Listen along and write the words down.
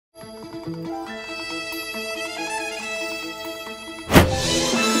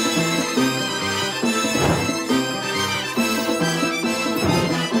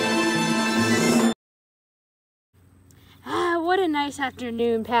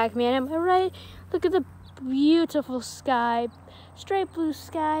afternoon, Pac-Man, am I right? Look at the beautiful sky, straight blue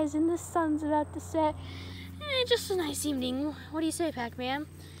skies, and the sun's about to set. Just a nice evening. What do you say, Pac-Man?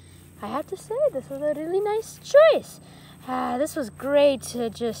 I have to say, this was a really nice choice. This was great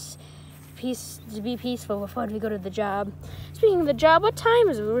to just be peaceful before we go to the job. Speaking of the job, what time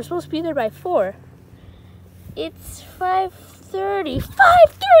is it? We were supposed to be there by 4. It's 5:30. 5:30? Why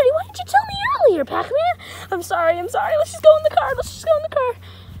didn't you tell me earlier, Pac-Man? I'm sorry. Let's just go in the car.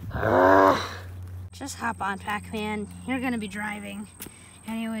 Just hop on, Pac-Man. You're gonna be driving.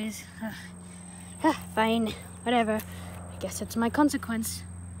 Anyways, fine. Whatever. I guess it's my consequence.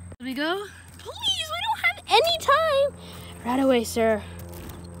 Here we go. Please, we don't have any time. Right away, sir.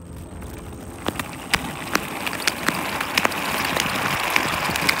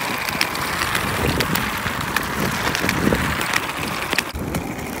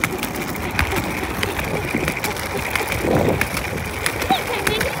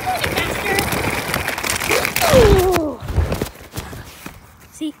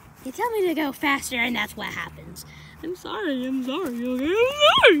 See, you tell me to go faster and that's what happens. I'm sorry, okay? I'm sorry.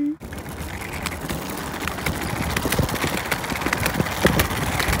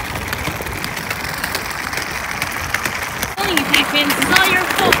 Telling you, Pac-Man, this is all your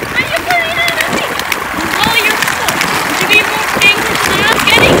fault. Why are you putting it on me? This is all your fault. You should be more thankful for not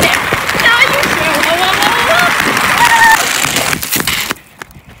getting there. Now you should.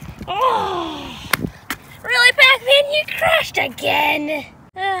 Oh, really, Pac-Man? You crashed again.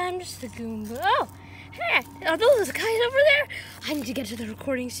 I'm just a Goomba. Oh, hey, are those guys over there? I need to get to the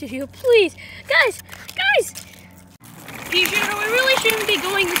recording studio, please. Guys! P-Shooter, we really shouldn't be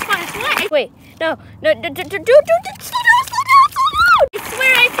going this fast. What? Wait, no, slow down! I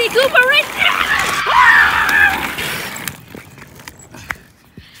swear I see Goomba right there!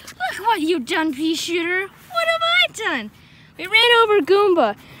 Look what you done, P-Shooter. What have I done? We ran over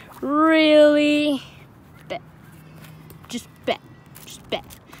Goomba. Really? Just bet.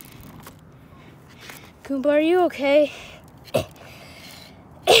 Goomba, are you okay?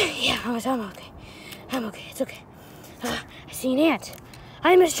 Yeah, I'm okay. It's okay. I see an ant.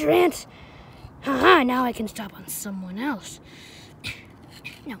 Hi, Mr. Ant. Now I can stop on someone else.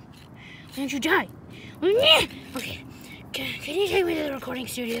 No, why don't you die? Okay, can you take me to the recording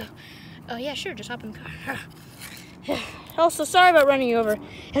studio? Oh, yeah, sure, just hop in the car. Also, sorry about running you over.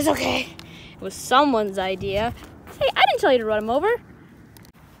 It's okay. It was someone's idea. Hey, I didn't tell you to run him over.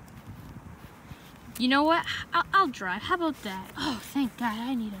 You know what? I'll drive. How about that? Oh, thank God.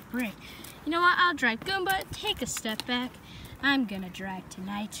 I need a break. You know what? I'll drive. Goomba, take a step back. I'm gonna drive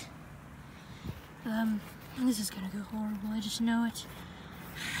tonight. This is gonna go horrible. I just know it.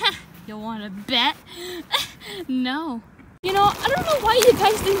 You wanna bet? No. You know, I don't know why you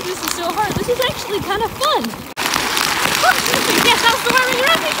guys think this is so hard. This is actually kind of fun. Yes, I'll start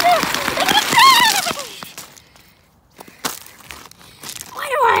Why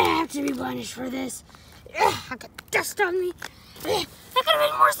do I have to be punished for this? I got dust on me. That could have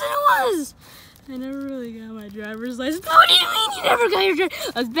been worse than it was. I never really got my driver's license. What do you mean you never got your driver's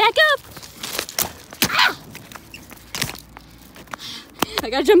license? Let's back up. I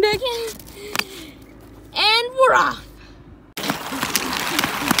gotta jump back in. And we're off.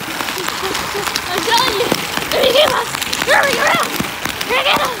 I'm telling you, here we get us. Here we go.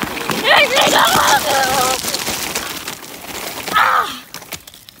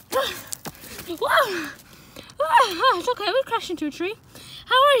 It's okay, we crashed into a tree.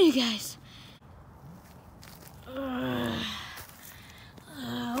 How are you guys? Why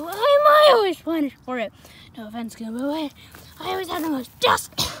am I always punished for it? No offense, Goomba, I always have the most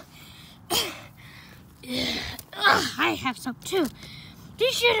dust. I have some too.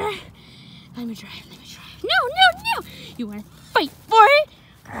 P-Shooter, let me drive. No. You want to fight for it?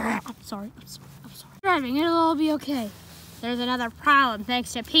 I'm sorry. Driving, it'll all be okay. There's another problem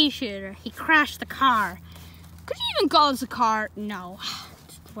thanks to P-Shooter. He crashed the car. Could you even call this a car? No.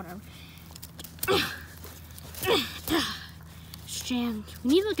 Whatever. It's jammed.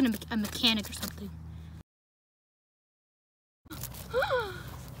 We need like a mechanic or something.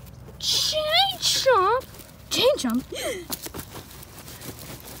 Chain chomp?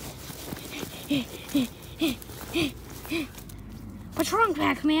 What's wrong,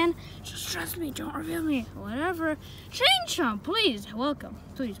 Pac-Man? Just trust me, don't reveal me. Whatever. Chain chomp, please. Welcome.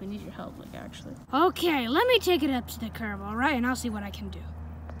 Please, we need your help, actually. Okay, let me take it up to the curb, alright? And I'll see what I can do.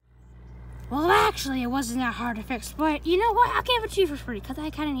 Well, actually, it wasn't that hard to fix, but you know what? I'll give it to you for free, because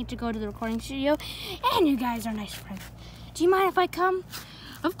I kind of need to go to the recording studio, and you guys are nice friends. Do you mind if I come?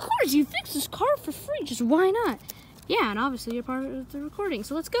 Of course, you fixed this car for free. Just why not? Yeah, and obviously you're part of the recording,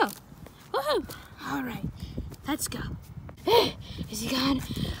 so let's go. Woohoo! All right, let's go. Is he gone?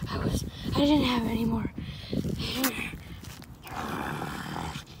 I didn't have any more.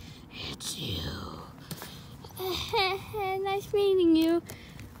 It's you. Nice meeting you.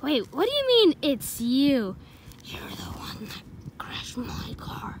 Wait, what do you mean it's you? You're the one that crashed my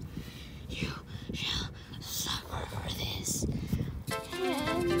car. You shall suffer for this.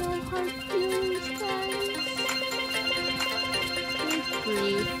 And no hard feelings, guys. Good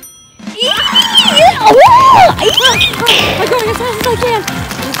grief. I'm going as fast as I can.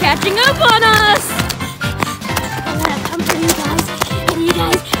 He's catching up on us. I'm gonna come for you guys, and you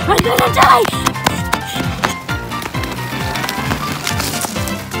guys are gonna die.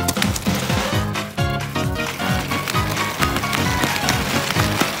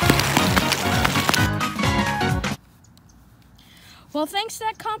 Well, thanks to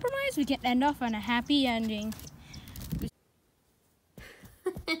that compromise, we can end off on a happy ending.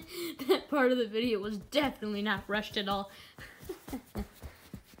 That part of the video was definitely not rushed at all.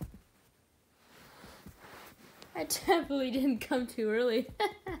 I definitely didn't come too early.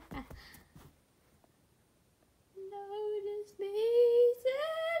 Notice me,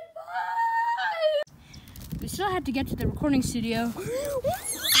 bye. We still had to get to the recording studio.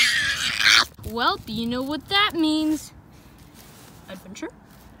 Well, you know what that means. Adventure?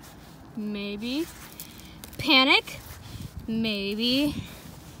 Maybe. Panic? Maybe.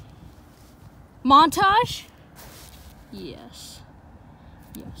 Montage? Yes.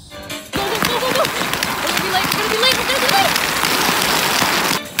 Yes. Go, go, go, go, go! We're gonna be late, we're gonna be late, we're gonna be late!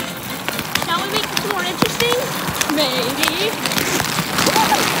 Shall we make this more interesting? Maybe.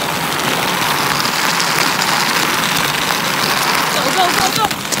 Go, go, go, go!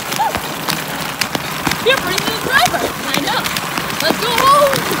 You're pretty good driver! I know! Let's go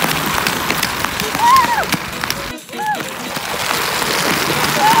home!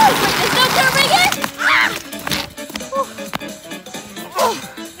 Wait, there's no curving it?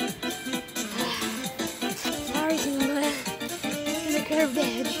 Sorry, Goomba. It's a curved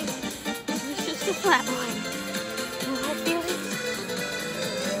edge. It's just a flat line. No hard feelings.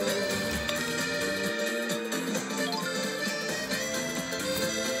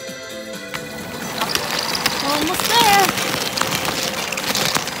 Almost there.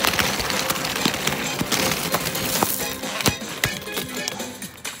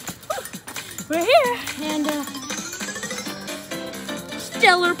 We're here, and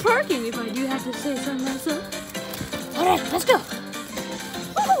stellar parking, if I do have to say so myself. All right, let's go.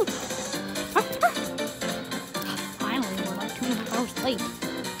 Woo-hoo. Finally, we're like 2.5 hours late.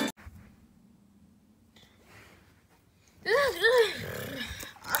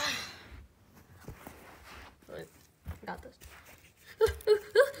 Got this.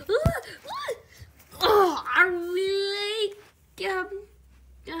 Oh, are we late?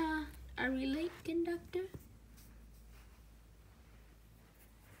 Are we late, conductor?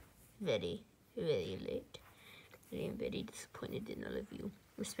 Very, very late. I am very disappointed in all of you,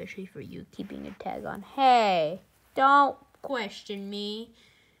 especially for you keeping a tag on. Hey, don't question me.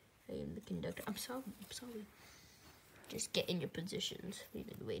 I am the conductor. I'm sorry. Just get in your positions. We've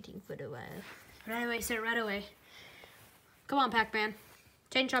been waiting for a while. Right away, sir, right away. Come on, Pac-Man.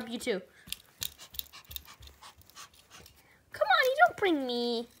 Chain chomp, you too. Come on, you don't bring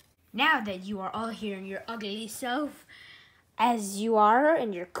me. Now that you are all here in your ugly self, as you are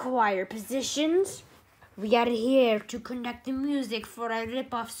in your choir positions, we are here to conduct the music for a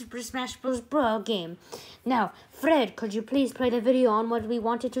rip-off Super Smash Bros. Brawl game. Now, Fred, could you please play the video on what we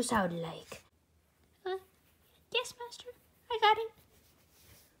want it to sound like? Yes, Master. I got it.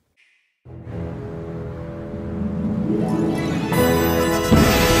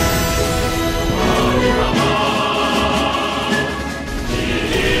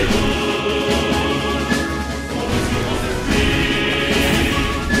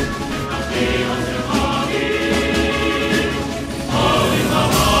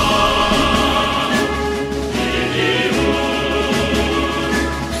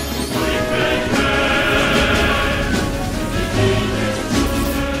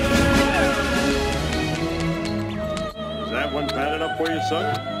 For you, son?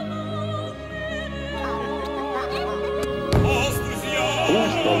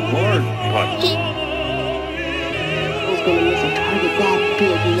 Who's the Lord Punch? Who's gonna miss a target that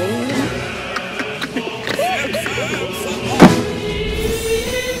big, man?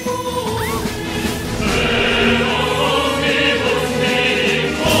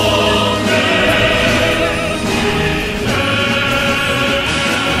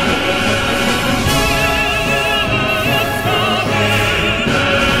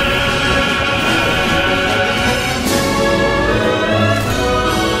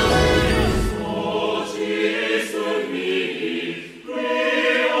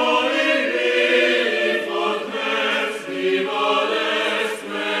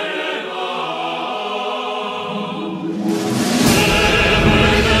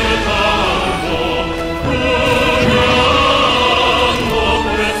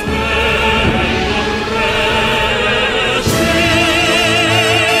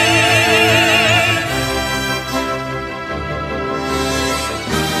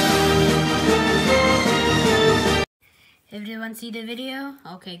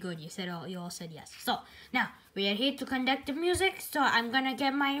 Okay, good. You all said yes. So now we are here to conduct the music. So I'm gonna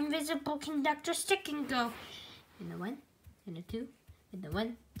get my invisible conductor stick and go. In the 1, in the 2, in the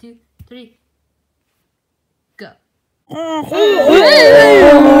 1, 2, 3. Go.